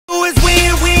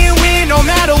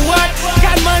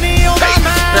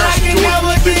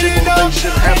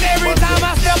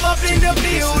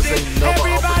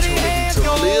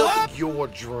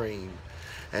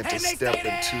and to step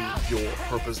into your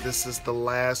purpose. This is the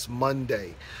last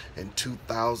Monday in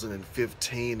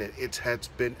 2015, and it has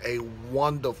been a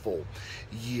wonderful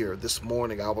year. This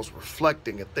morning I was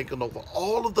reflecting and thinking over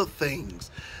all of the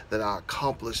things that I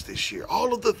accomplished this year,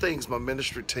 all of the things my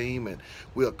ministry team and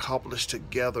we accomplished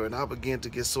together, and I began to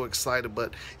get so excited.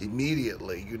 But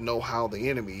immediately, you know how the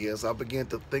enemy is, I began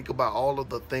to think about all of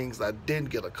the things I didn't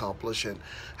get accomplished and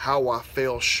how I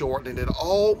fell short, and it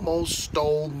almost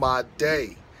stole my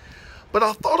day. But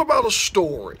I thought about a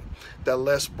story that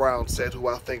Les Brown said, who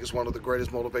I think is one of the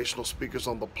greatest motivational speakers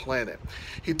on the planet.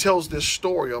 He tells this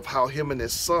story of how him and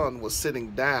his son was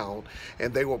sitting down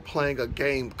and they were playing a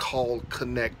game called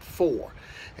Connect 4.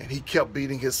 And he kept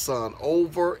beating his son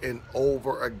over and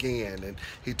over again. And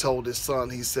he told his son,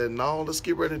 he said, no, let's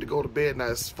get ready to go to bed. Now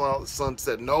his son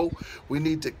said, no, we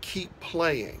need to keep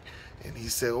playing. And he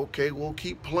said, okay, we'll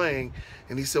keep playing.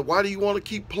 And he said, why do you want to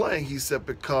keep playing? He said,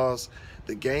 because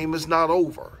the game is not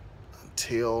over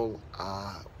until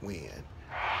I win.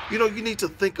 You know, you need to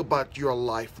think about your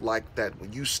life like that.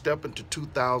 When you step into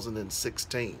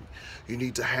 2016, you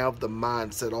need to have the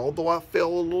mindset, although I fell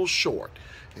a little short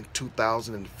in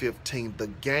 2015, the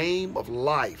game of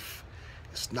life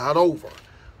is not over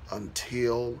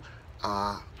until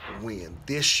I win.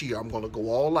 This year, I'm going to go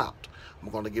all out. I'm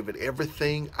going to give it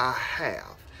everything I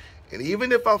have. And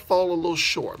even if I fall a little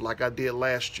short, like I did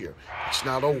last year, it's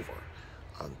not over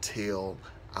until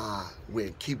I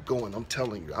win. Keep going. I'm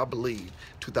telling you, I believe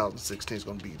 2016 is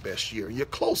going to be your best year. You're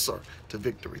closer to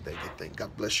victory than you think.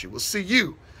 God bless you. We'll see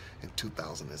you in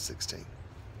 2016.